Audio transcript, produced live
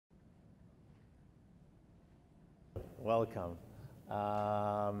Welcome.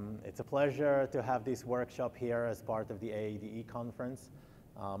 It's a pleasure to have this workshop here as part of the AADE conference.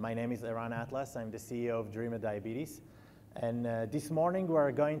 My name is Eran Atlas. I'm the CEO of DreaMed Diabetes. And this morning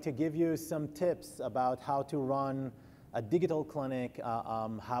we're going to give you some tips about how to run a digital clinic,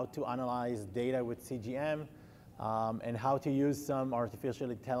 how to analyze data with CGM, and how to use some artificial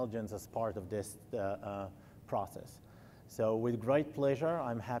intelligence as part of this process. So with great pleasure,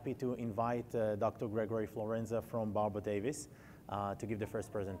 I'm happy to invite Dr. Gregory Florenza from Barbara Davis to give the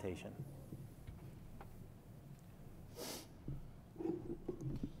first presentation.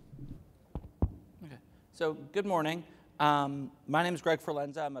 Okay. So good morning. My name is Greg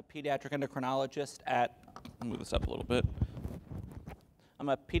Florenza. I'm a pediatric endocrinologist at, I'll move this up a little bit. I'm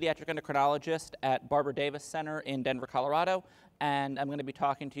a pediatric endocrinologist at Barbara Davis Center in Denver, Colorado, and I'm going to be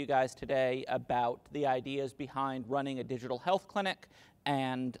talking to you guys today about the ideas behind running a digital health clinic.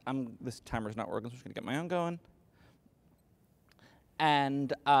 And this timer's not working, so I'm just going to get my own going.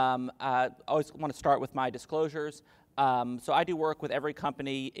 And I always want to start with my disclosures. So I do work with every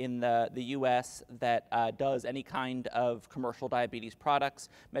company in the US that does any kind of commercial diabetes products: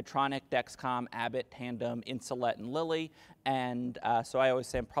 Medtronic, Dexcom, Abbott, Tandem, Insulet, and Lilly. And so I always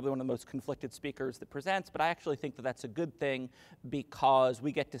say I'm probably one of the most conflicted speakers that presents, but I actually think that that's a good thing because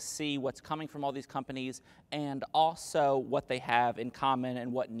we get to see what's coming from all these companies and also what they have in common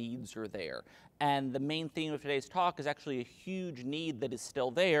and what needs are there. And the main theme of today's talk is actually a huge need that is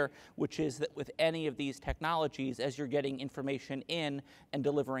still there, which is that with any of these technologies, as you're getting information in and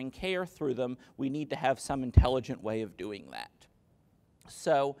delivering care through them, we need to have some intelligent way of doing that.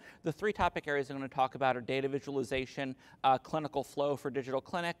 So the three topic areas I'm going to talk about are data visualization, clinical flow for digital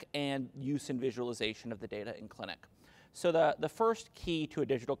clinic, and use and visualization of the data in clinic. So the first key to a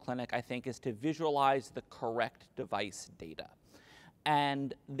digital clinic, I think, is to visualize the correct device data.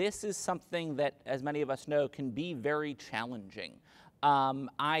 And this is something that, as many of us know, can be very challenging.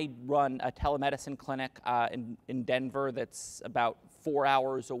 I run a telemedicine clinic in Denver that's about 4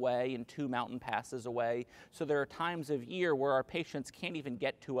 hours away and 2 mountain passes away. So there are times of year where our patients can't even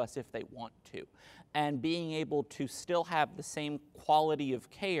get to us if they want to. And being able to still have the same quality of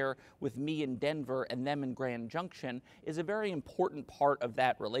care with me in Denver and them in Grand Junction is a very important part of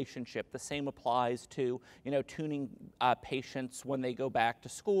that relationship. The same applies to, tuning patients when they go back to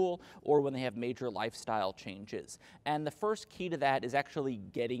school or when they have major lifestyle changes. And the first key to that is actually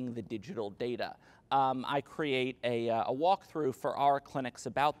getting the digital data. I create a walkthrough for our clinics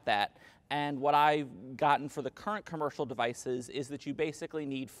about that. And what I've gotten for the current commercial devices is that you basically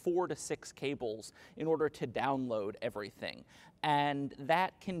need 4 to 6 cables in order to download everything. And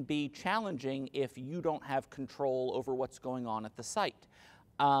that can be challenging if you don't have control over what's going on at the site.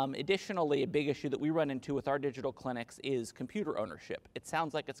 Additionally, a big issue that we run into with our digital clinics is computer ownership. It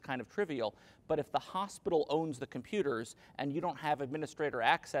sounds like it's kind of trivial, but if the hospital owns the computers and you don't have administrator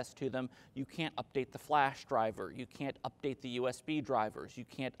access to them, you can't update the flash driver, you can't update the USB drivers, you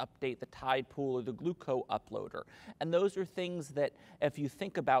can't update the Tide Pool or the Gluco uploader. And those are things that, if you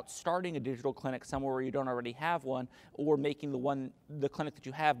think about starting a digital clinic somewhere where you don't already have one, or making the clinic that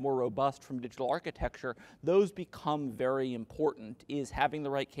you have more robust from digital architecture, those become very important, is having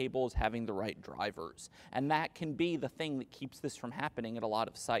the right cables, having the right drivers. And that can be the thing that keeps this from happening at a lot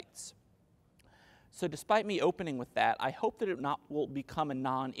of sites. So despite me opening with that, I hope that it will become a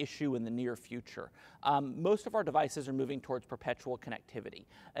non-issue in the near future. Most of our devices are moving towards perpetual connectivity.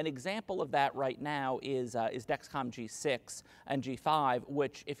 An example of that right now is Dexcom G6 and G5,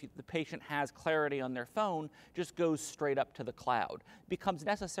 which, if the patient has clarity on their phone, just goes straight up to the cloud. It becomes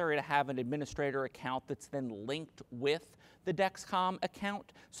necessary to have an administrator account that's then linked with the Dexcom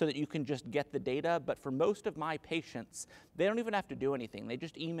account so that you can just get the data. But for most of my patients, they don't even have to do anything. They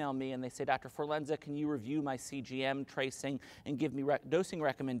just email me and they say, Dr. Florenza, can you review my CGM tracing and give me dosing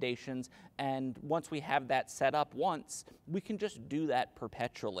recommendations? And once we have that set up once, we can just do that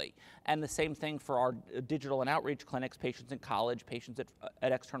perpetually. And the same thing for our digital and outreach clinics, patients in college, patients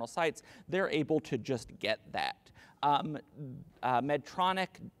at external sites, they're able to just get that. Medtronic,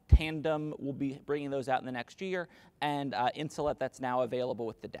 Tandem will be bringing those out in the next year, and Insulet, that's now available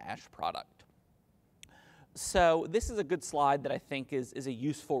with the Dash product. So this is a good slide that I think is a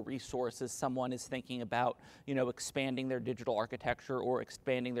useful resource as someone is thinking about, expanding their digital architecture or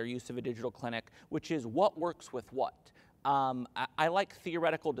expanding their use of a digital clinic, which is what works with what. I like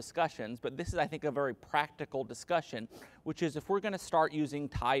theoretical discussions, but this is, I think, a very practical discussion, which is if we're going to start using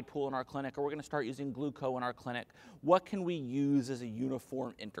Tide Pool in our clinic or we're going to start using Gluco in our clinic, what can we use as a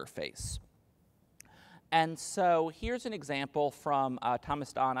uniform interface? And so here's an example from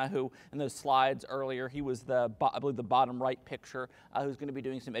Thomas Dana, who in those slides earlier, he was I believe the bottom right picture, who's going to be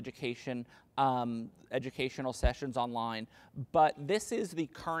doing some educational sessions online. But this is the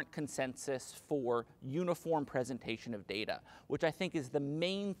current consensus for uniform presentation of data, which I think is the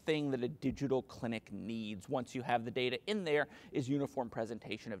main thing that a digital clinic needs once you have the data in there, is uniform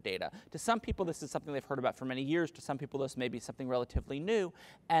presentation of data. To some people, this is something they've heard about for many years. To some people, this may be something relatively new.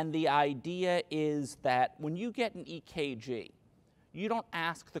 And the idea is that when you get an EKG, you don't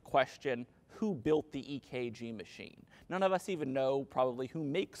ask the question, who built the EKG machine? None of us even know probably who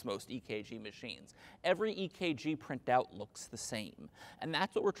makes most EKG machines. Every EKG printout looks the same. And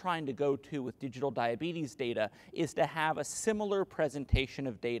that's what we're trying to go to with digital diabetes data, is to have a similar presentation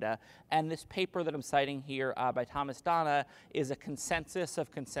of data. And this paper that I'm citing here by Thomas Dana is a consensus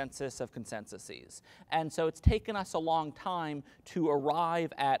of consensus of consensuses. And so it's taken us a long time to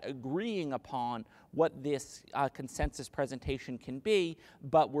arrive at agreeing upon what this consensus presentation can be,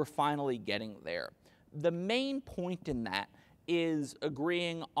 but we're finally getting there. The main point in that is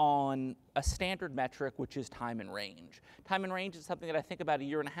agreeing on a standard metric, which is time and range. Time and range is something that I think about a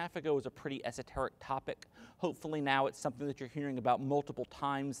year and a half ago was a pretty esoteric topic. Hopefully now it's something that you're hearing about multiple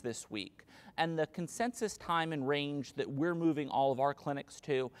times this week. And the consensus time and range that we're moving all of our clinics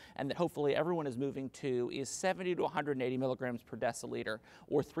to, and that hopefully everyone is moving to, is 70 to 180 milligrams per deciliter,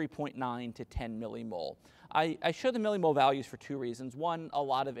 or 3.9 to 10 millimole. I show the millimole values for two reasons. One, a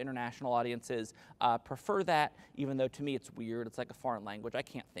lot of international audiences prefer that, even though to me it's weird. It's like a foreign language. I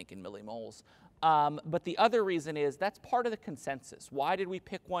can't think in millimoles. But the other reason is that's part of the consensus. Why did we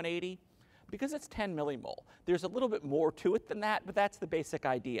pick 180? Because it's 10 millimole. There's a little bit more to it than that, but that's the basic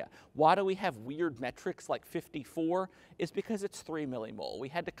idea. Why do we have weird metrics like 54? Is because it's 3 millimole. We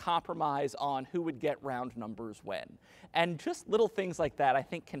had to compromise on who would get round numbers when. And just little things like that, I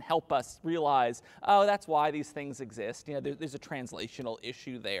think, can help us realize, oh, that's why these things exist. You know, there's a translational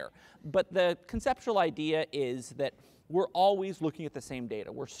issue there. But the conceptual idea is that we're always looking at the same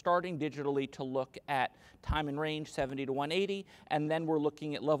data. We're starting digitally to look at time and range, 70 to 180, and then we're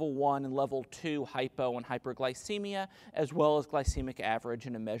looking at level 1 and level 2 hypo and hyperglycemia, as well as glycemic average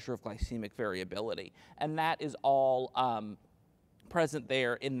and a measure of glycemic variability. And that is all present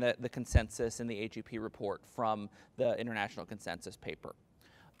there in the consensus and the AGP report from the international consensus paper.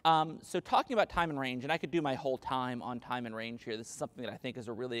 So talking about time and range, and I could do my whole time on time and range here. This is something that I think is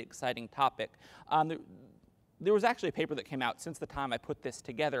a really exciting topic. There was actually a paper that came out since the time I put this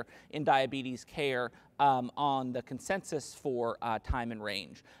together in Diabetes Care on the consensus for time and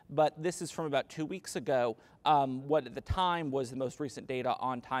range. But this is from about 2 weeks ago, what at the time was the most recent data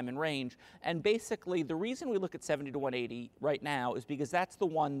on time and range. And basically, the reason we look at 70 to 180 right now is because that's the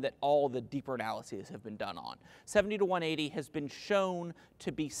one that all the deeper analyses have been done on. 70 to 180 has been shown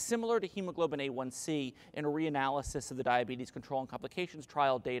to be similar to hemoglobin A1C in a reanalysis of the diabetes control and complications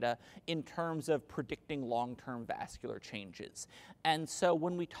trial data in terms of predicting long-term vascular changes. And so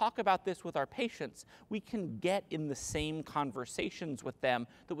when we talk about this with our patients, we can get in the same conversations with them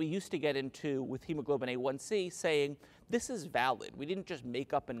that we used to get into with hemoglobin A1C, saying, this is valid. We didn't just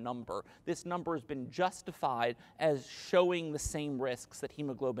make up a number. This number has been justified as showing the same risks that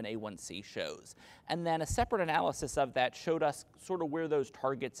hemoglobin A1C shows. And then a separate analysis of that showed us sort of where those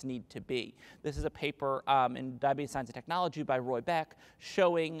targets need to be. This is a paper in Diabetes Science and Technology by Roy Beck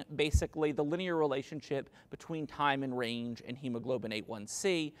showing basically the linear relationship between time and range and hemoglobin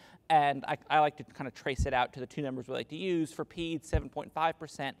A1C. And I like to kind of trace it out to the two numbers we like to use. For peds,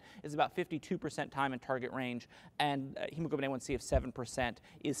 7.5% is about 52% time in target range, and hemoglobin A1C of 7%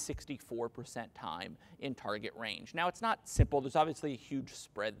 is 64% time in target range. Now, it's not simple. There's obviously a huge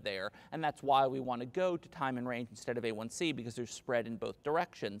spread there, and that's why we want to go to time and range instead of A1C, because there's spread in both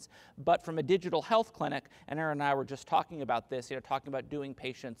directions. But from a digital health clinic, and Aaron and I were just talking about this, talking about doing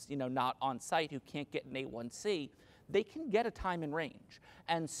patients, not on site who can't get an A1C, they can get a time and range.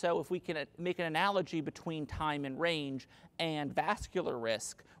 And so if we can make an analogy between time and range and vascular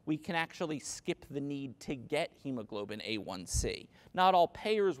risk, we can actually skip the need to get hemoglobin A1C. Not all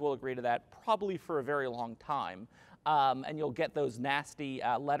payers will agree to that, probably for a very long time. And you'll get those nasty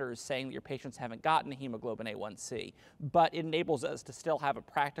letters saying that your patients haven't gotten a hemoglobin A1C. But it enables us to still have a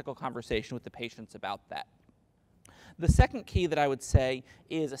practical conversation with the patients about that. The second key that I would say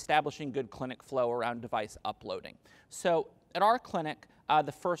is establishing good clinic flow around device uploading. So at our clinic,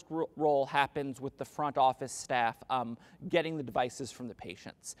 the first role happens with the front office staff getting the devices from the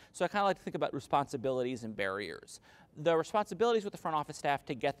patients. So I kind of like to think about responsibilities and barriers. The responsibilities with the front office staff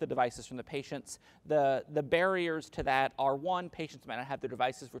to get the devices from the patients, the barriers to that are, one, patients might not have their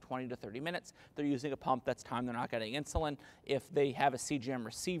devices for 20 to 30 minutes. They're using a pump, that's time they're not getting insulin. If they have a CGM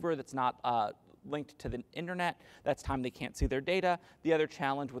receiver that's not linked to the internet. That's time they can't see their data. The other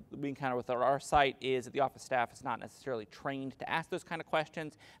challenge we encounter with our site is that the office staff is not necessarily trained to ask those kind of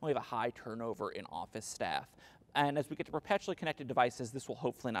questions, and we have a high turnover in office staff. And as we get to perpetually connected devices, this will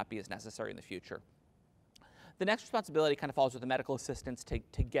hopefully not be as necessary in the future. The next responsibility kind of falls with the medical assistants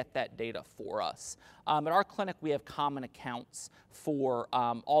to get that data for us. At our clinic, we have common accounts for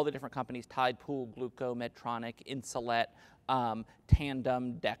all the different companies: Tide Pool, Gluco, Medtronic, Insulet,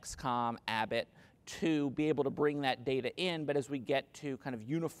 Tandem, Dexcom, Abbott, to be able to bring that data in. But as we get to kind of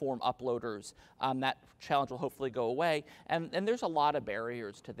uniform uploaders, that challenge will hopefully go away. And there's a lot of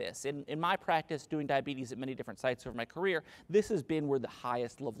barriers to this. In my practice, doing diabetes at many different sites over my career, this has been where the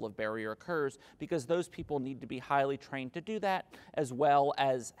highest level of barrier occurs, because those people need to be highly trained to do that, as well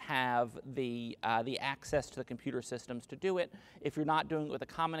as have the access to the computer systems to do it. If you're not doing it with a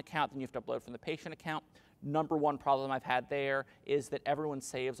common account, then you have to upload from the patient account. Number one problem I've had there is that everyone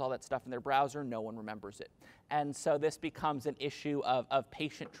saves all that stuff in their browser, no one remembers it. And so this becomes an issue of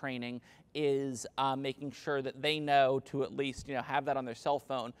patient training, is making sure that they know to at least have that on their cell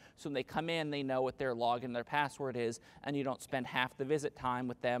phone, so when they come in, they know what their login, their password is, and you don't spend half the visit time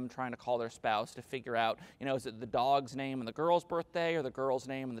with them trying to call their spouse to figure out, is it the dog's name and the girl's birthday, or the girl's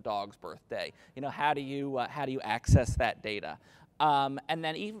name and the dog's birthday? How do you access that data? And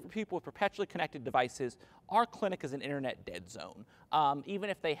then even for people with perpetually connected devices, our clinic is an internet dead zone. Even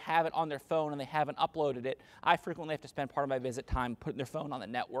if they have it on their phone and they haven't uploaded it, I frequently have to spend part of my visit time putting their phone on the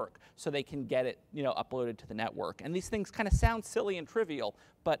network so they can get it uploaded to the network. And these things kind of sound silly and trivial,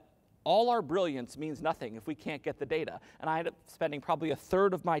 but all our brilliance means nothing if we can't get the data. And I end up spending probably a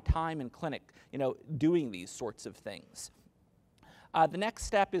third of my time in clinic doing these sorts of things. The next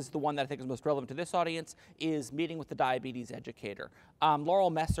step is the one that I think is most relevant to this audience, is meeting with the diabetes educator. Laurel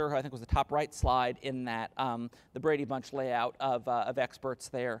Messer, who I think was the top right slide in that the Brady Bunch layout of experts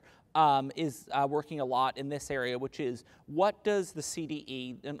there, is working a lot in this area, which is, what does the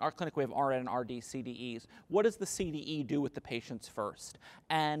CDE, in our clinic we have RN and RD CDEs, what does the CDE do with the patients first?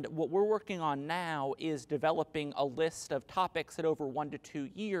 And what we're working on now is developing a list of topics that over 1 to 2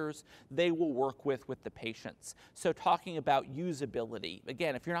 years they will work with the patients. So talking about usability,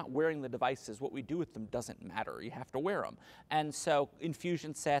 again, if you're not wearing the devices, what we do with them doesn't matter, you have to wear them. And so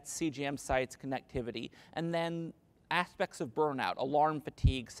infusion sets, CGM sites, connectivity, and then aspects of burnout, alarm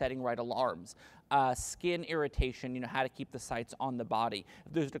fatigue, setting right alarms, skin irritation, how to keep the sites on the body.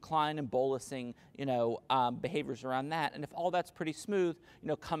 If there's decline in bolusing, behaviors around that, and if all that's pretty smooth,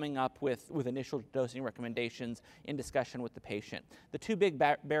 coming up with initial dosing recommendations in discussion with the patient. The two big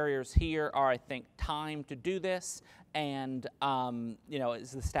barriers here are, I think, time to do this, and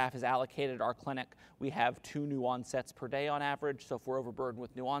as the staff is allocated at our clinic, we have 2 new onsets per day on average. So if we're overburdened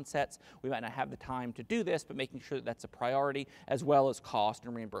with new onsets, we might not have the time to do this, but making sure that that's a priority, as well as cost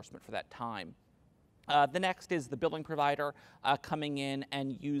and reimbursement for that time. The next is the billing provider coming in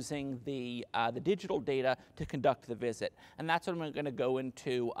and using the digital data to conduct the visit. And that's what I'm going to go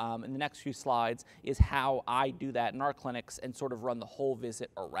into in the next few slides, is how I do that in our clinics and sort of run the whole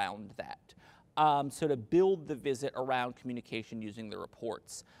visit around that. So to build the visit around communication using the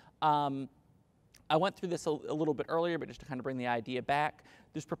reports. I went through this a little bit earlier, but just to kind of bring the idea back,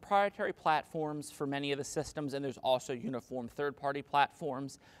 there's proprietary platforms for many of the systems, and there's also uniform third-party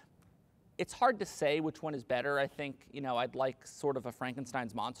platforms. It's hard to say which one is better. I think, I'd like sort of a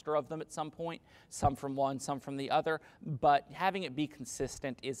Frankenstein's monster of them at some point, some from one, some from the other, but having it be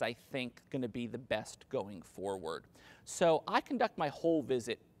consistent is, I think, going to be the best going forward. So I conduct my whole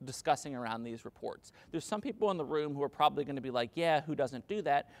visit discussing around these reports. There's some people in the room who are probably going to be like, yeah, who doesn't do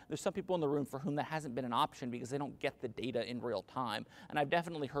that? There's some people in the room for whom that hasn't been an option because they don't get the data in real time. And I've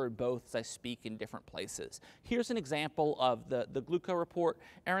definitely heard both as I speak in different places. Here's an example of the Gluco report.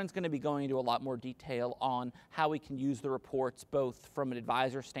 Erin's going to be going into a lot more detail on how we can use the reports both from an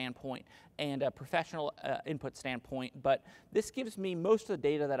advisor standpoint and a professional input standpoint, but this gives me most of the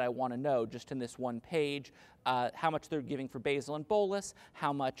data that I want to know just in this one page. How much they're giving for basal and bolus,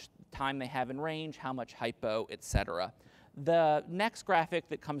 how much time they have in range, how much hypo, etc. The next graphic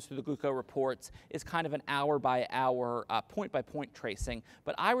that comes through the Gluco reports is kind of an hour-by-hour, point-by-point tracing,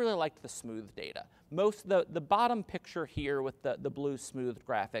 but I really liked the smooth data. The bottom picture here with the blue smooth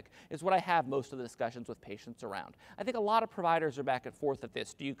graphic is what I have most of the discussions with patients around. I think a lot of providers are back and forth at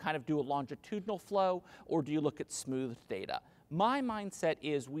this. Do you kind of do a longitudinal flow, or do you look at smooth data? My mindset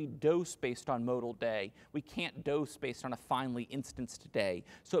is we dose based on modal day. We can't dose based on a finely instanced day.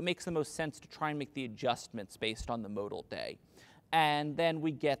 So it makes the most sense to try and make the adjustments based on the modal day. And then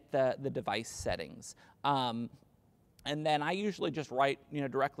we get the device settings. And then I usually just write,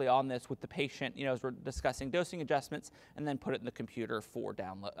 directly on this with the patient, as we're discussing dosing adjustments, and then put it in the computer for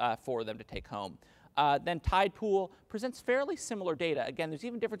download for them to take home. Then Tide Pool presents fairly similar data. Again, there's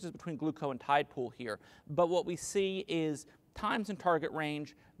even differences between Gluco and Tide Pool here, but what we see is times in target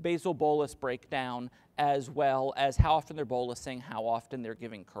range, basal bolus breakdown, as well as how often they're bolusing, how often they're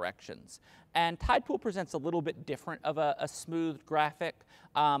giving corrections. And Tide Pool presents a little bit different of a smoothed graphic.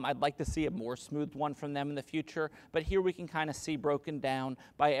 I'd like to see a more smoothed one from them in the future, but here we can kind of see broken down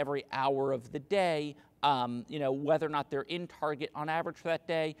by every hour of the day, whether or not they're in target on average for that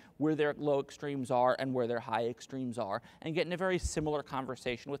day, where their low extremes are and where their high extremes are, and get in a very similar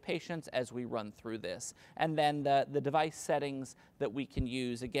conversation with patients as we run through this. And then the device settings that we can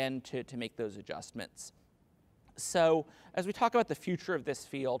use, again, to make those adjustments. So as we talk about the future of this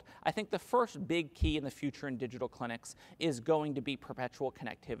field, I think the first big key in the future in digital clinics is going to be perpetual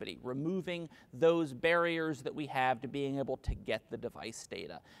connectivity, removing those barriers that we have to being able to get the device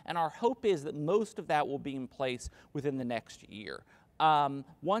data. And our hope is that most of that will be in place within the next year.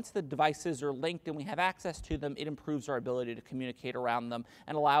 Once the devices are linked and we have access to them, it improves our ability to communicate around them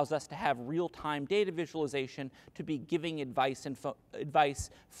and allows us to have real-time data visualization to be giving advice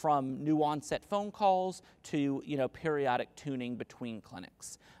from new onset phone calls to periodic tuning between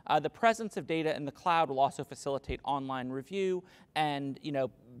clinics. The presence of data in the cloud will also facilitate online review and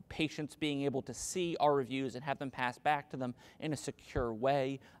patients being able to see our reviews and have them passed back to them in a secure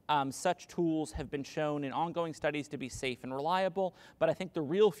way. Such tools have been shown in ongoing studies to be safe and reliable, but I think the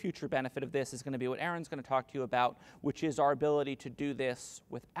real future benefit of this is going to be what Aaron's going to talk to you about, which is our ability to do this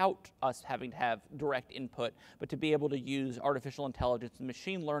without us having to have direct input, but to be able to use artificial intelligence and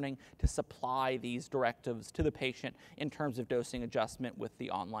machine learning to supply these directives to the patient in terms of dosing adjustment with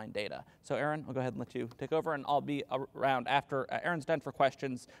the online data. So Aaron, I'll go ahead and let you take over, and I'll be around after Aaron's done for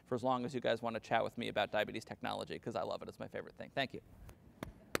questions for as long as you guys want to chat with me about diabetes technology, because I love it. It's my favorite thing. Thank you.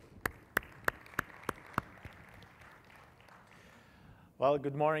 Well,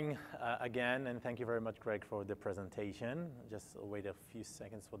 good morning again, and thank you very much, Greg, for the presentation. Just wait a few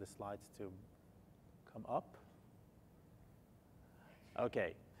seconds for the slides to come up.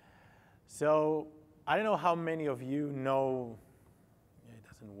 Okay, so I don't know how many of you know, it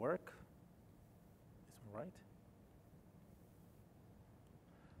doesn't work. This one, right?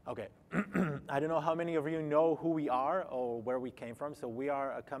 Okay, I don't know how many of you know who we are or where we came from. So we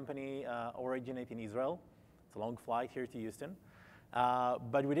are a company originating in Israel. It's a long flight here to Houston.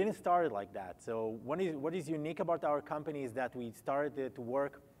 But we didn't start it like that. So what is unique about our company is that we started to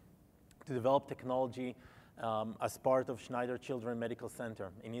work to develop technology as part of Schneider Children's Medical Center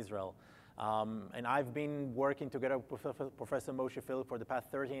in Israel. And I've been working together with Professor Moshe Philip for the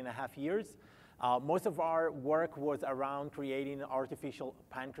past 13.5 years. Most of our work was around creating artificial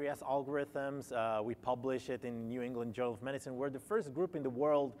pancreas algorithms. We publish it in New England Journal of Medicine. We're the first group in the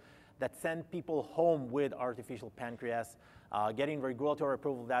world that sent people home with artificial pancreas, getting regulatory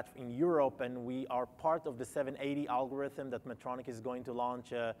approval of that in Europe, and we are part of the 780 algorithm that Medtronic is going to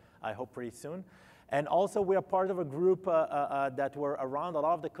launch, I hope, pretty soon. And also, we are part of a group that were around a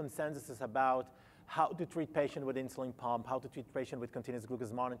lot of the consensus about how to treat patients with insulin pump, how to treat patients with continuous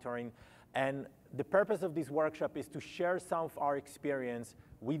glucose monitoring. And the purpose of this workshop is to share some of our experience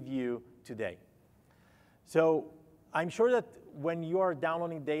with you today. So I'm sure that when you are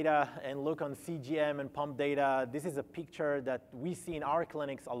downloading data and look on CGM and pump data, this is a picture that we see in our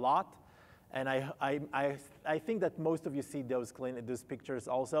clinics a lot. And I think that most of you see those pictures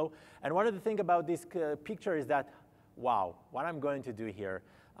also. And one of the things about this picture is that, wow, what I'm going to do here.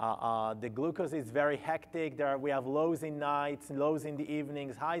 The glucose is very hectic. We have lows in nights, lows in the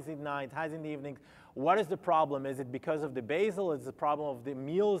evenings, highs in night, highs in the evenings. What is the problem? Is it because of the basal? Is it the problem of the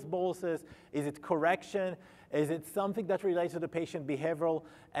meals boluses? Is it correction? Is it something that relates to the patient behavioral?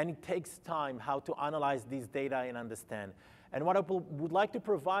 And it takes time how to analyze these data and understand. And what I would like to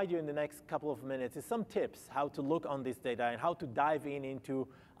provide you in the next couple of minutes is some tips how to look on this data and how to dive into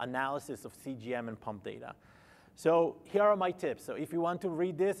analysis of CGM and pump data. So here are my tips. So if you want to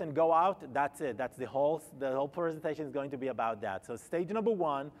read this and go out, that's it. That's the whole presentation is going to be about that. So stage number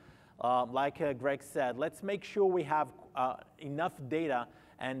one, like Greg said, let's make sure we have enough data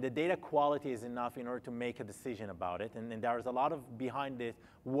and the data quality is enough in order to make a decision about it. And there's a lot of behind this,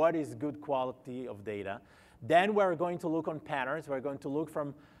 what is good quality of data. Then we're going to look on patterns. We're going to look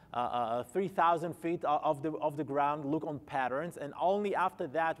from 3,000 feet of the ground, look on patterns. And only after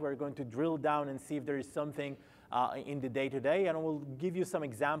that, we're going to drill down and see if there is something in the day-to-day. And we'll give you some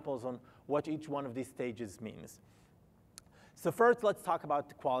examples on what each one of these stages means. So first, let's talk about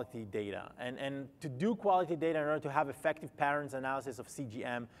the quality data. And to do quality data in order to have effective patterns analysis of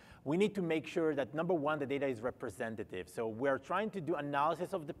CGM, we need to make sure that, number one, the data is representative. So we're trying to do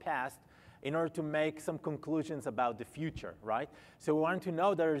analysis of the past in order to make some conclusions about the future, right? So we want to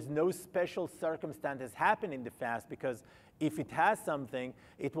know there is no special circumstances happen in the past, because if it has something,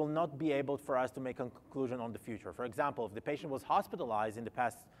 it will not be able for us to make a conclusion on the future. For example, if the patient was hospitalized in the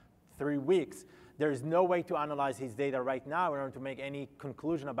past 3 weeks, there is no way to analyze his data right now in order to make any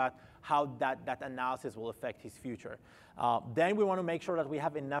conclusion about how that analysis will affect his future. Then we want to make sure that we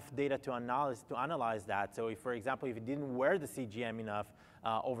have enough data to analyze that. So if, for example, if he didn't wear the CGM enough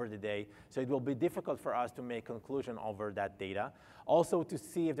over the day, so it will be difficult for us to make conclusion over that data. Also to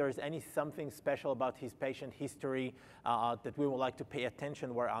see if there is something special about his patient history that we would like to pay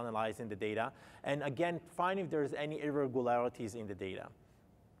attention while analyzing the data. And again, find if there's any irregularities in the data.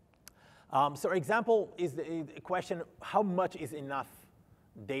 So example is the question, how much is enough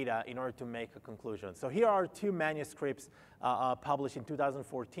data in order to make a conclusion? So here are 2 manuscripts published in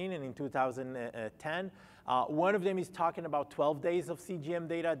 2014 and in 2010. One of them is talking about 12 days of CGM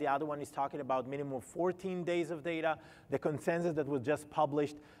data. The other one is talking about minimum 14 days of data. The consensus that was just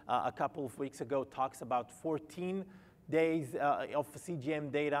published a couple of weeks ago talks about 14 days of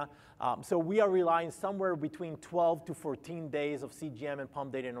CGM data. So we are relying somewhere between 12 to 14 days of CGM and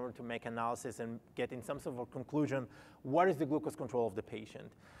pump data in order to make analysis and get in some sort of a conclusion, what is the glucose control of the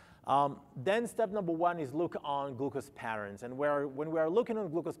patient. Then step number 1 is look on glucose patterns. And when we are looking on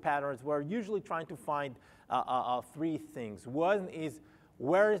glucose patterns, we're usually trying to find 3 things. One is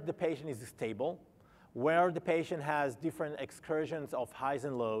where the patient is stable, where the patient has different excursions of highs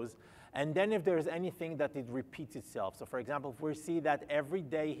and lows, and then if there's anything that it repeats itself. So for example, if we see that every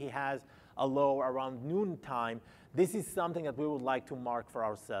day he has a low around noon time, this is something that we would like to mark for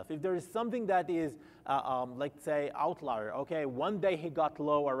ourselves. If there is something that is, let's say, outlier, okay, one day he got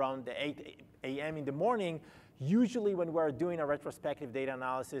low around 8 a.m. in the morning, usually when we're doing a retrospective data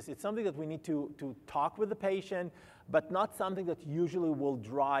analysis, it's something that we need to talk with the patient, but not something that usually will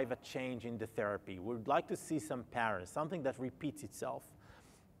drive a change in the therapy. We'd like to see some patterns, something that repeats itself.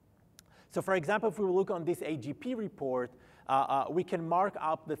 So for example, if we look on this AGP report, we can mark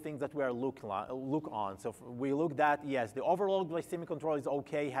up the things that we are look on. So we looked at, yes, the overall glycemic control is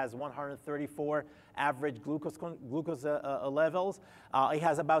okay, has 134 average glucose levels. It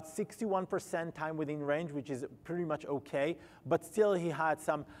has about 61% time within range, which is pretty much okay, but still he had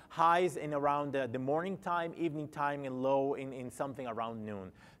some highs in around the morning time, evening time, and low in something around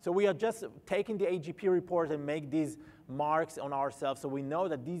noon. So we are just taking the AGP report and make these marks on ourselves so we know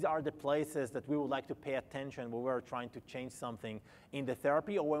that these are the places that we would like to pay attention when we're trying to change something in the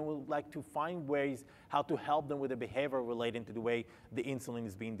therapy, or when we would like to find ways how to help them with the behavior relating to the way the insulin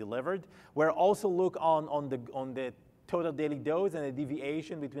is being delivered. We'll also look on the total daily dose and the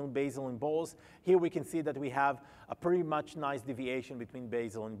deviation between basal and bolus. Here we can see that we have a pretty much nice deviation between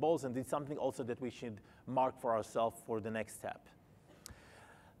basal and bolus, and it's something also that we should mark for ourselves for the next step.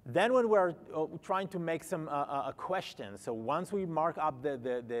 Then when we're trying to make some questions, so once we mark up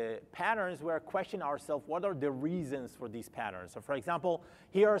the patterns, we're questioning ourselves, what are the reasons for these patterns? So for example,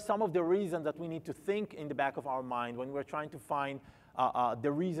 here are some of the reasons that we need to think in the back of our mind when we're trying to find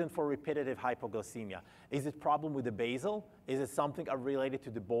the reason for repetitive hypoglycemia. Is it problem with the basal? Is it something related to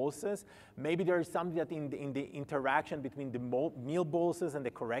the boluses? Maybe there is something that in the interaction between the meal boluses and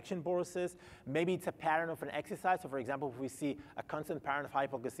the correction boluses. Maybe it's a pattern of an exercise. So for example, if we see a constant pattern of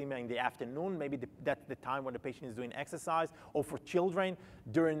hypoglycemia in the afternoon, maybe that's the time when the patient is doing exercise. Or for children,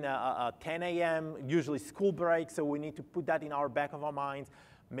 during 10 a.m., usually school break, so we need to put that in our back of our minds.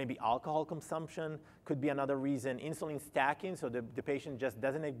 Maybe alcohol consumption could be another reason. Insulin stacking, so the patient just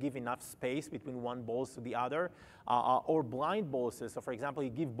doesn't give enough space between one bolus to the other. Or blind boluses, so for example, he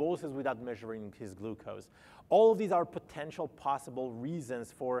gives boluses without measuring his glucose. All of these are potential possible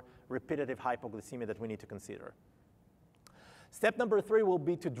reasons for repetitive hypoglycemia that we need to consider. Step number 3 will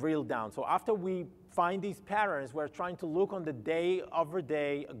be to drill down. So after we find these patterns, we're trying to look on the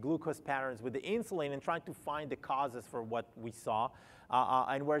day-over-day glucose patterns with the insulin and trying to find the causes for what we saw.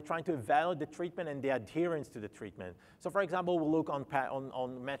 And we're trying to evaluate the treatment and the adherence to the treatment. So for example, we'll look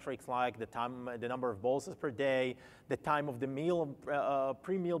on metrics like the number of boluses per day, the time of the meal,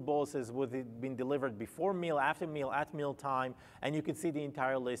 pre-meal boluses, was it been delivered before meal, after meal, at meal time, and you can see the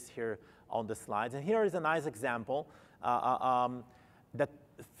entire list here on the slides. And here is a nice example that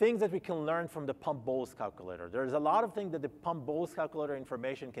things that we can learn from the pump bolus calculator. There's a lot of things that the pump bolus calculator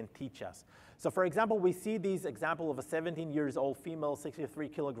information can teach us. So for example, we see this example of a 17-year-old female, 63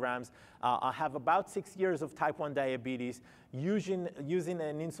 kilograms, have about 6 years of type 1 diabetes, using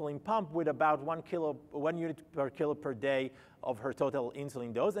an insulin pump with about 1 unit per kilo per day of her total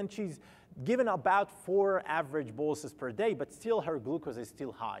insulin dose. And she's given about 4 average boluses per day, but still her glucose is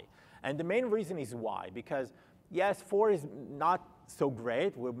still high. And the main reason is why, because yes, 4 is not so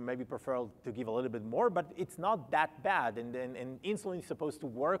great. We maybe prefer to give a little bit more, but it's not that bad. And insulin is supposed to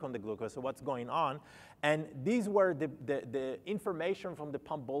work on the glucose, so what's going on? And these were the information from the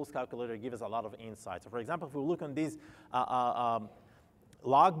pump bolus calculator give us a lot of insight. So for example, if we look on these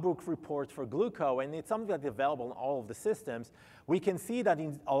logbook report for glucose, and it's something that's available in all of the systems, we can see that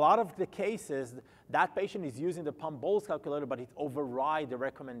in a lot of the cases, that patient is using the pump bolus calculator, but it overrides the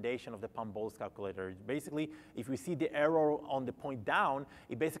recommendation of the pump bolus calculator. Basically, if we see the error on the point down,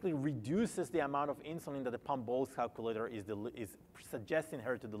 it basically reduces the amount of insulin that the pump bolus calculator is suggesting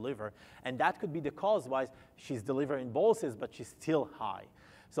her to deliver, and that could be the cause why she's delivering boluses, but she's still high.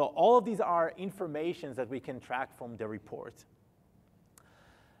 So all of these are informations that we can track from the report.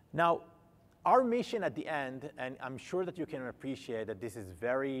 Now, our mission at the end, and I'm sure that you can appreciate that this is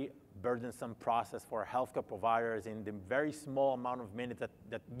very burdensome process for healthcare providers in the very small amount of minutes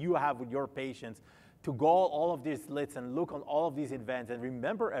that you have with your patients to go all of these lists and look on all of these events and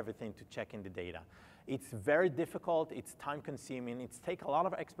remember everything to check in the data. It's very difficult, it's time consuming, it's take a lot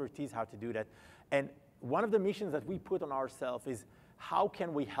of expertise how to do that. And one of the missions that we put on ourselves is how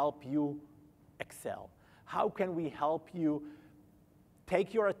can we help you excel? How can we help you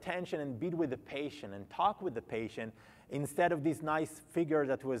take your attention and be with the patient and talk with the patient instead of this nice figure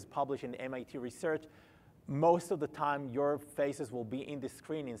that was published in MIT research? Most of the time, your faces will be in the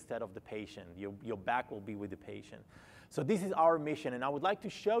screen instead of the patient. Your back will be with the patient. So this is our mission, and I would like to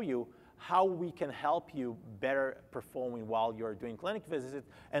show you how we can help you better performing while you're doing clinic visits,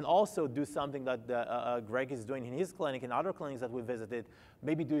 and also do something that Greg is doing in his clinic and other clinics that we visited,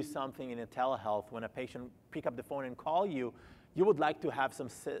 maybe do something in a telehealth when a patient pick up the phone and call you. You would like to have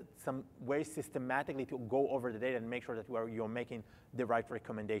some way systematically to go over the data and make sure that you're making the right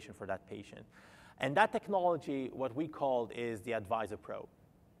recommendation for that patient. And that technology, what we called is the Advisor Pro.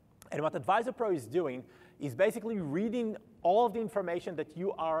 And what Advisor Pro is doing is basically reading all of the information that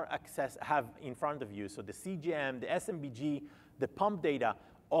you have in front of you. So the CGM, the SMBG, the pump data,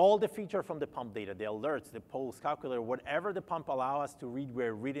 all the features from the pump data, the alerts, the pulse calculator, whatever the pump allows us to read,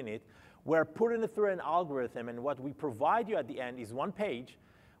 we're reading it. We're putting it through an algorithm, and what we provide you at the end is one page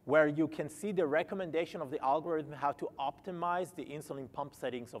where you can see the recommendation of the algorithm how to optimize the insulin pump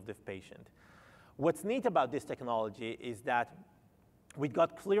settings of the patient. What's neat about this technology is that we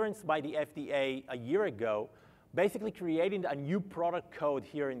got clearance by the FDA a year ago, basically creating a new product code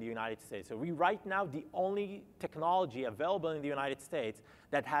here in the United States. So we right now the only technology available in the United States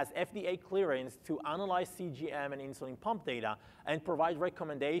that has FDA clearance to analyze CGM and insulin pump data and provide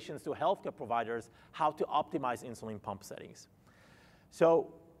recommendations to healthcare providers how to optimize insulin pump settings.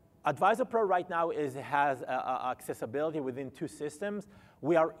 So Advisor Pro right now has accessibility within 2 systems.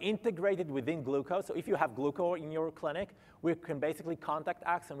 We are integrated within Glucose. So if you have Glucose in your clinic, we can basically contact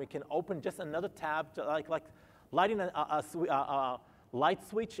us and we can open just another tab, like lighting a light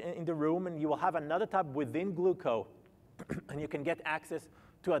switch in the room, and you will have another tab within Glucose, and you can get access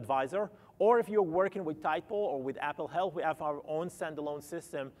to Advisor. Or if you're working with Typo or with Apple Health, we have our own standalone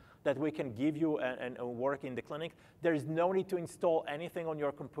system that we can give you and work in the clinic. There is no need to install anything on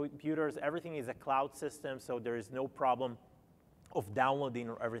your computers. Everything is a cloud system, so there is no problem of downloading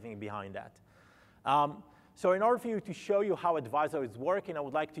or everything behind that. So in order for you to show you how Advisor is working, I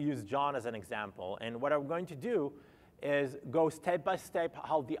would like to use John as an example. And what I'm going to do is go step by step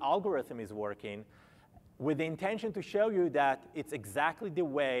how the algorithm is working, with the intention to show you that it's exactly the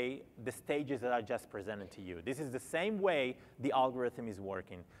way the stages that I just presented to you. This is the same way the algorithm is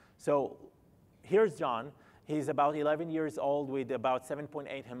working. So here's John. He's about 11 years old with about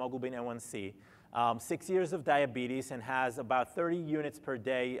 7.8 hemoglobin A1C, 6 years of diabetes, and has about 30 units per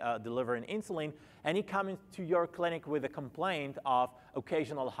day delivering insulin. And he comes to your clinic with a complaint of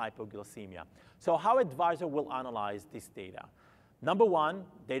occasional hypoglycemia. So how Advisor will analyze this data? Number one,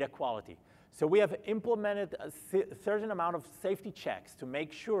 data quality. So we have implemented a certain amount of safety checks to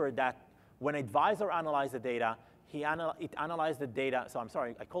make sure that when Advisor analyzes the data, it analyzes the data. So I'm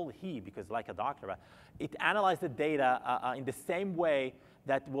sorry, I call it he because like a doctor, but it analyzes the data in the same way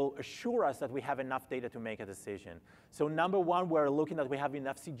that will assure us that we have enough data to make a decision. So number one, we're looking that we have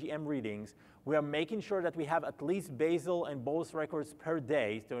enough CGM readings. We are making sure that we have at least basal and bolus records per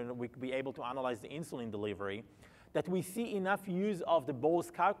day so we can be able to analyze the insulin delivery. that we see enough use of the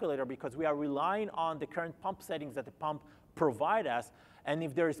bolus calculator because we are relying on the current pump settings that the pump provide us. And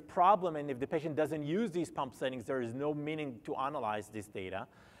if there is problem and if the patient doesn't use these pump settings, there is no meaning to analyze this data.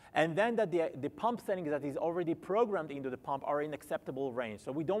 And then that the pump settings that is already programmed into the pump are in acceptable range.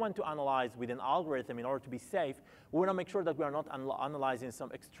 So we don't want to analyze with an algorithm in order to be safe. We want to make sure that we are not analyzing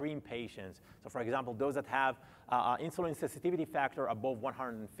some extreme patients. So for example, those that have insulin sensitivity factor above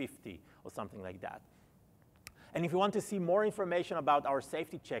 150 or something like that. And if you want to see more information about our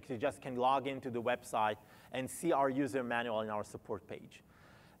safety checks, you just can log into the website and see our user manual in our support page.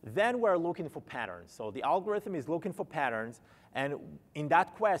 Then we're looking for patterns. So the algorithm is looking for patterns. And in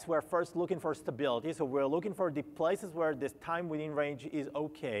that quest, we're first looking for stability. So we're looking for the places where this time within range is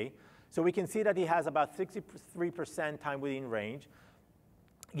OK. So we can see that he has about 63% time within range.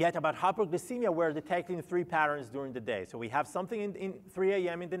 Yet about hypoglycemia, we're detecting 3 patterns during the day. So we have something in 3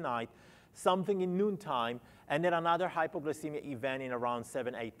 a.m. in the night, something in noontime, and then another hypoglycemia event in around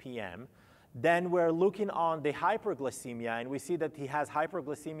 7, 8 p.m. Then we're looking on the hyperglycemia, and we see that he has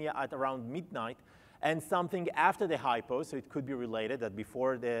hyperglycemia at around midnight, and something after the hypo, so it could be related that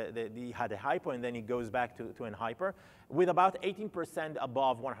before he had a hypo and then he goes back to an hyper, with about 18%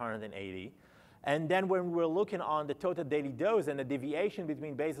 above 180. And then when we're looking on the total daily dose and the deviation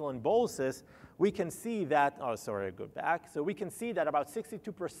between basal and boluses, we can see that, oh, sorry, I go back. So we can see that about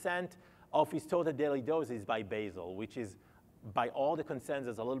 62% of his total daily dose is by basal, which is by all the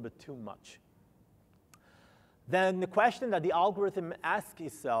consensus a little bit too much. Then the question that the algorithm asks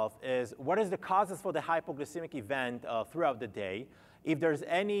itself is, what is the causes for the hypoglycemic event throughout the day? If there's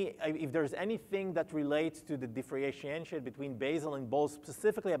anything that relates to the differentiation between basal and bolus,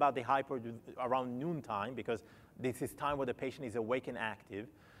 specifically about the hypo around noontime, because this is time where the patient is awake and active,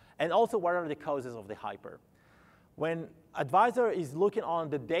 and also what are the causes of the hyper. When advisor is looking on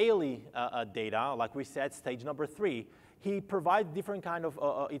the daily data, like we said, stage number 3, he provides different kind of,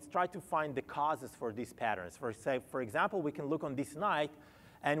 it's tried to find the causes for these patterns. For example, we can look on this night,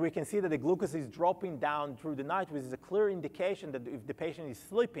 and we can see that the glucose is dropping down through the night, which is a clear indication that if the patient is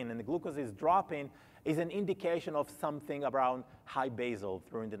sleeping and the glucose is dropping, is an indication of something around high basal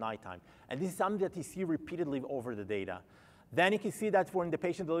during the nighttime. And this is something that you see repeatedly over the data. Then you can see that when the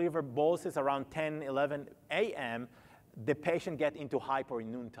patient delivers boluses around 10, 11 a.m., the patient gets into hypo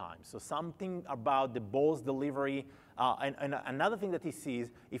in noontime. So something about the bolus delivery. And another thing that he sees,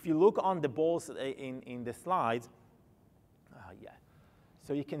 if you look on the bolus in the slides,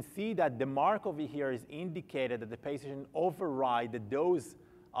 so you can see that the mark over here is indicated that the patient override the dose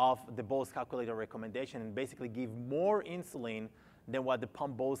of the bolus calculator recommendation and basically give more insulin than what the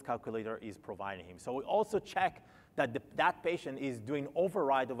pump bolus calculator is providing him. So we also check that that patient is doing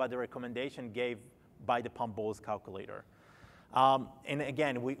override of what the recommendation gave by the pump bolus calculator. And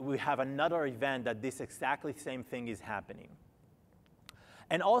again, we have another event that this exactly same thing is happening.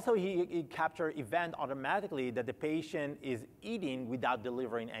 And also he captured event automatically that the patient is eating without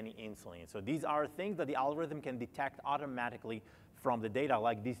delivering any insulin. So these are things that the algorithm can detect automatically from the data,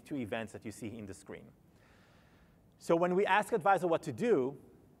 like these 2 events that you see in the screen. So when we ask advisor what to do,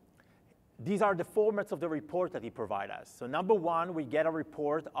 these are the formats of the report that he provides us. So number 1, we get a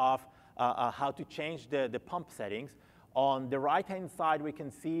report of how to change the pump settings. On the right-hand side, we can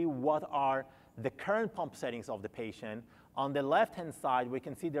see what are the current pump settings of the patient. On the left-hand side, we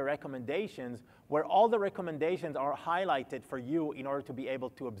can see the recommendations, where all the recommendations are highlighted for you in order to be able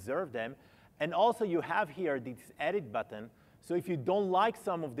to observe them. And also, you have here this edit button. So if you don't like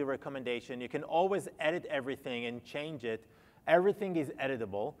some of the recommendation, you can always edit everything and change it. Everything is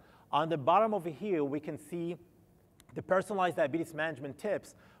editable. On the bottom over here, we can see the personalized diabetes management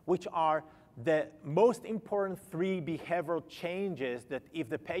tips, which are the most important 3 behavioral changes that if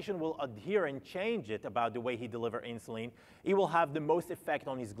the patient will adhere and change it about the way he delivers insulin, it will have the most effect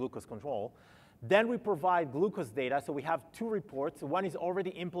on his glucose control. Then we provide glucose data. So we have 2 reports. One is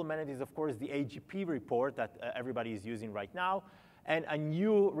already implemented is, of course, the AGP report that everybody is using right now. And a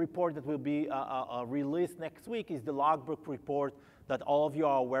new report that will be released next week is the logbook report that all of you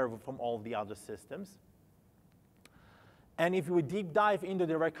are aware of from all the other systems. And if we deep dive into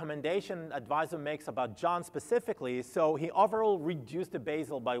the recommendation advisor makes about John specifically, so he overall reduced the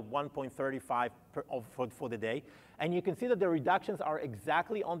basal by 1.35 for the day. And you can see that the reductions are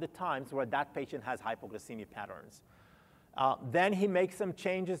exactly on the times where that patient has hypoglycemia patterns. Then he makes some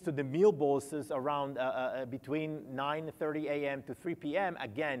changes to the meal boluses around between 9:30 a.m. to 3 p.m.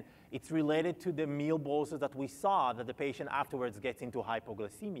 Again, it's related to the meal boluses that we saw that the patient afterwards gets into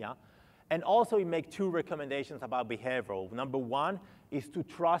hypoglycemia. And also we make 2 recommendations about behavioral. Number 1 is to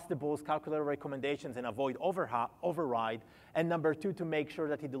trust the bolus calculator recommendations and avoid override. And number 2, to make sure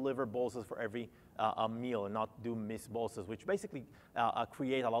that he deliver boluses for every meal and not do missed boluses, which basically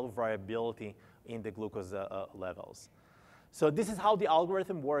create a lot of variability in the glucose levels. So this is how the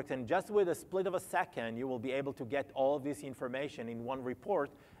algorithm works, and just with a split of a second, you will be able to get all of this information in one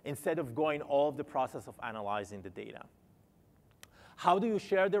report instead of going all of the process of analyzing the data. How do you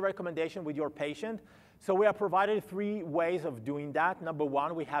share the recommendation with your patient? So we have provided 3 ways of doing that. Number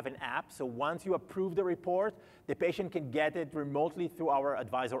 1, we have an app. So once you approve the report, the patient can get it remotely through our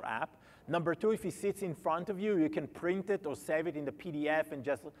Advisor app. Number 2, if he sits in front of you, you can print it or save it in the PDF and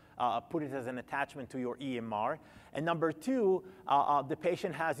just put it as an attachment to your EMR. And number 2, the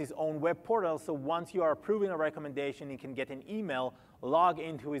patient has his own web portal, so once you are approving a recommendation, he can get an email, log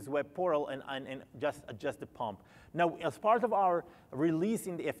into his web portal, and just adjust the pump. Now, as part of our release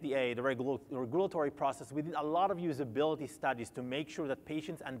in the FDA, the regulatory process, we did a lot of usability studies to make sure that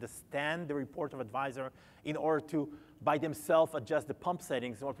patients understand the report of Advisor in order to, by themselves, adjust the pump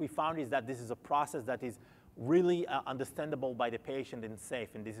settings. And what we found is that this is a process that is really understandable by the patient and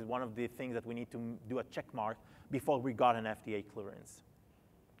safe. And this is one of the things that we need to do a check mark before we got an FDA clearance.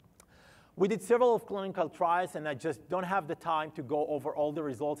 We did several clinical trials, and I just don't have the time to go over all the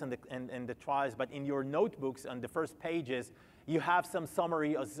results and the trials, but in your notebooks on the first pages, you have some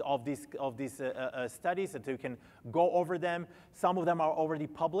summary of these studies that you can go over them. Some of them are already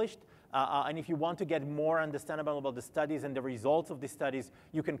published. And if you want to get more understandable about the studies and the results of the studies,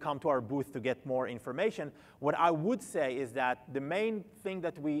 you can come to our booth to get more information. What I would say is that the main thing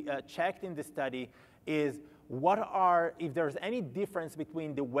that we checked in the study is if there's any difference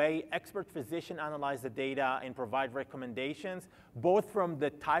between the way expert physician analyze the data and provide recommendations, both from the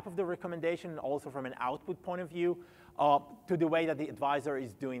type of the recommendation and also from an output point of view, to the way that the advisor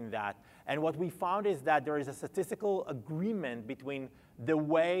is doing that. And what we found is that there is a statistical agreement between the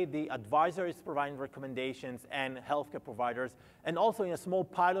way the advisor is providing recommendations and healthcare providers. And also in a small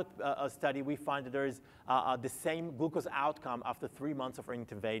pilot study, we find that there is the same glucose outcome after 3 months of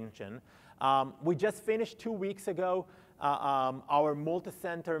intervention. We just finished 2 weeks ago our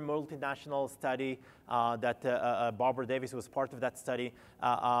multi-center, multinational study that Barbara Davis was part of that study,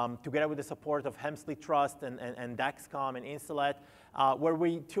 together with the support of Hemsley Trust and Dexcom and Insulet, where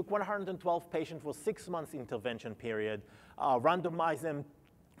we took 112 patients for 6 months intervention period, randomized them.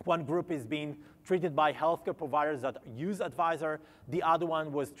 One group is being treated by healthcare providers that use Advisor. The other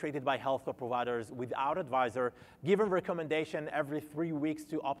one was treated by healthcare providers without Advisor, given recommendation every 3 weeks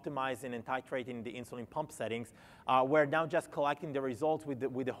to optimize and titrating the insulin pump settings. We're now just collecting the results with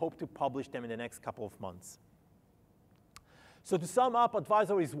the hope to publish them in the next couple of months. So to sum up,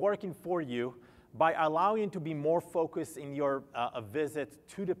 Advisor is working for you by allowing you to be more focused in your visit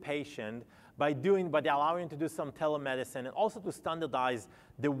to the patient, by allowing you to do some telemedicine, and also to standardize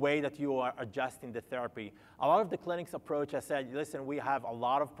the way that you are adjusting the therapy. A lot of the clinics approach, I said, listen, we have a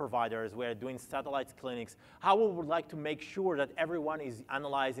lot of providers. We're doing satellite clinics. How we would like to make sure that everyone is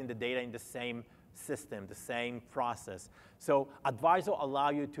analyzing the data in the same system, the same process. So Advisor allow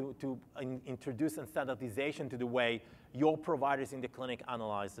you to introduce a standardization to the way your providers in the clinic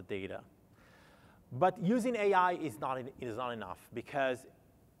analyze the data. But using AI is not enough, because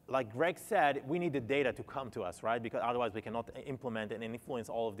like Greg said, we need the data to come to us, right? Because otherwise we cannot implement and influence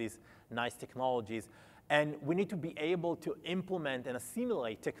all of these nice technologies. And we need to be able to implement and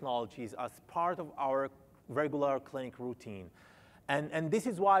assimilate technologies as part of our regular clinic routine. And this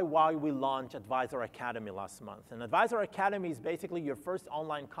is why we launched Advisor Academy last month. And Advisor Academy is basically your first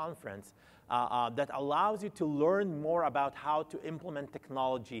online conference that allows you to learn more about how to implement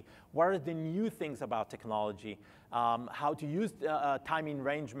technology, what are the new things about technology, how to use time in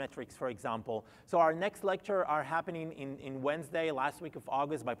range metrics, for example. So our next lecture are happening in Wednesday, last week of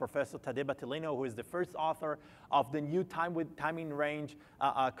August, by Professor Tadej Batilino, who is the first author of the new time in range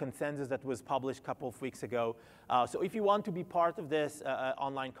consensus that was published a couple of weeks ago. So if you want to be part of this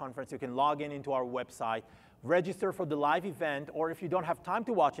online conference, you can log into our website, register for the live event, or if you don't have time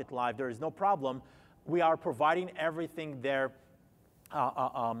to watch it live, there is no problem. We are providing everything there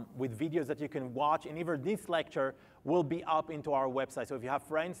with videos that you can watch, and even this lecture will be up into our website. So if you have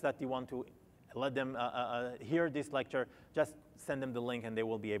friends that you want to let them hear this lecture, just send them the link and they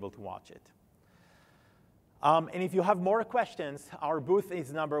will be able to watch it. And if you have more questions, our booth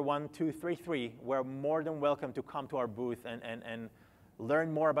is number 1233. We're more than welcome to come to our booth and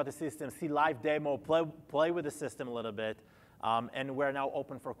learn more about the system, see live demo, play with the system a little bit. And we're now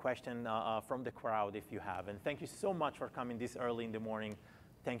open for questions from the crowd if you have. And thank you so much for coming this early in the morning.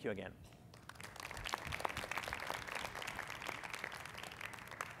 Thank you again.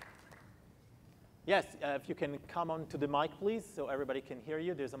 Yes, if you can come on to the mic, please, so everybody can hear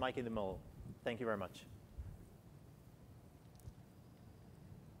you. There's a mic in the middle. Thank you very much.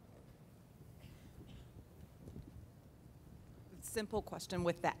 Simple question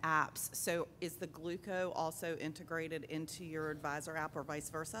with the apps. So is the Gluco also integrated into your Advisor app or vice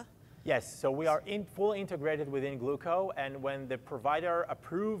versa? Yes, so we are fully integrated within Gluco, and when the provider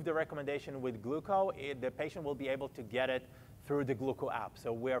approves the recommendation with Gluco, the patient will be able to get it through the Gluco app.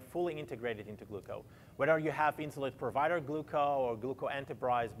 So we are fully integrated into Gluco. Whether you have Insulet Provider Gluco or Gluco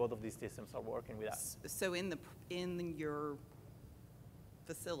Enterprise, both of these systems are working with us. So in your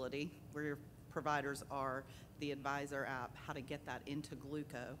facility where your providers are, the Advisor app, how to get that into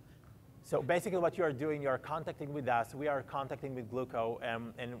Gluco? So basically what you are doing, you are contacting with us, we are contacting with Gluco,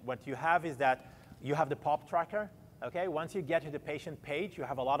 and what you have is that you have the pop tracker, okay? Once you get to the patient page, you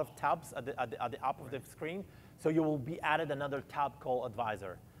have a lot of tabs at the top of the screen, so you will be added another tab called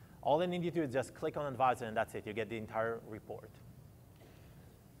Advisor. All you need to do is just click on Advisor and that's it, you get the entire report.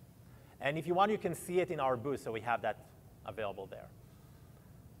 And if you want, you can see it in our booth, so we have that available there.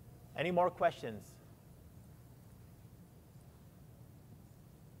 Any more questions?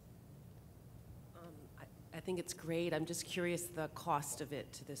 I think it's great. I'm just curious the cost of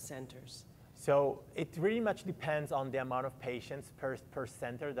it to the centers. So it really much depends on the amount of patients per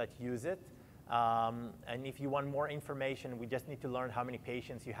center that use it. And if you want more information, we just need to learn how many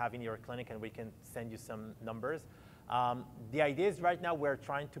patients you have in your clinic and we can send you some numbers. The idea is right now we're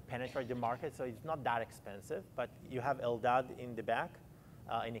trying to penetrate the market, so it's not that expensive, but you have Eldad in the back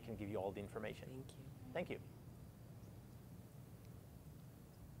and he can give you all the information. Thank you. Thank you.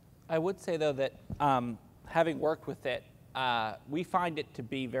 I would say though that having worked with it, we find it to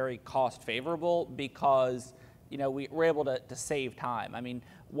be very cost favorable because we're able to save time. I mean,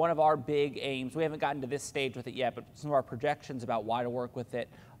 one of our big aims, we haven't gotten to this stage with it yet, but some of our projections about why to work with it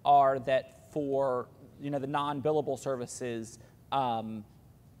are that for the non-billable services,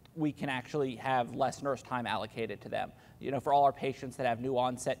 we can actually have less nurse time allocated to them. For all our patients that have new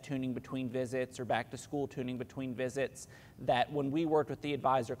onset tuning between visits or back to school tuning between visits, that when we worked with the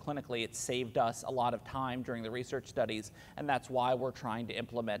Advisor clinically, it saved us a lot of time during the research studies, and that's why we're trying to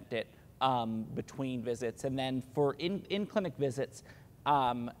implement it between visits. And then for in-clinic visits,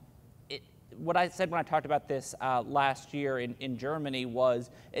 what I said when I talked about this last year in Germany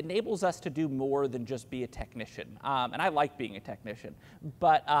was it enables us to do more than just be a technician. And I like being a technician,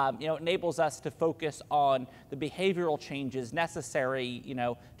 but it enables us to focus on the behavioral changes necessary,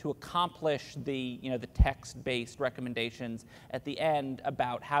 to accomplish the text-based recommendations at the end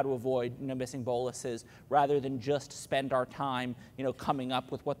about how to avoid missing boluses, rather than just spend our time coming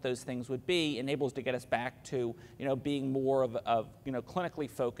up with what those things would be. Enables to get us back to being more of clinically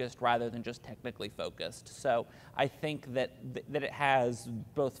focused rather than just technically focused. So I think that it has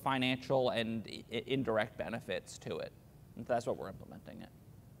both financial and indirect benefits to it. And that's what we're implementing it.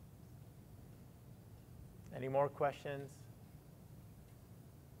 Any more questions?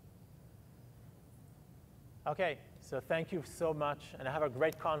 Okay, so thank you so much, and have a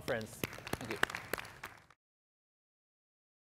great conference. Thank you.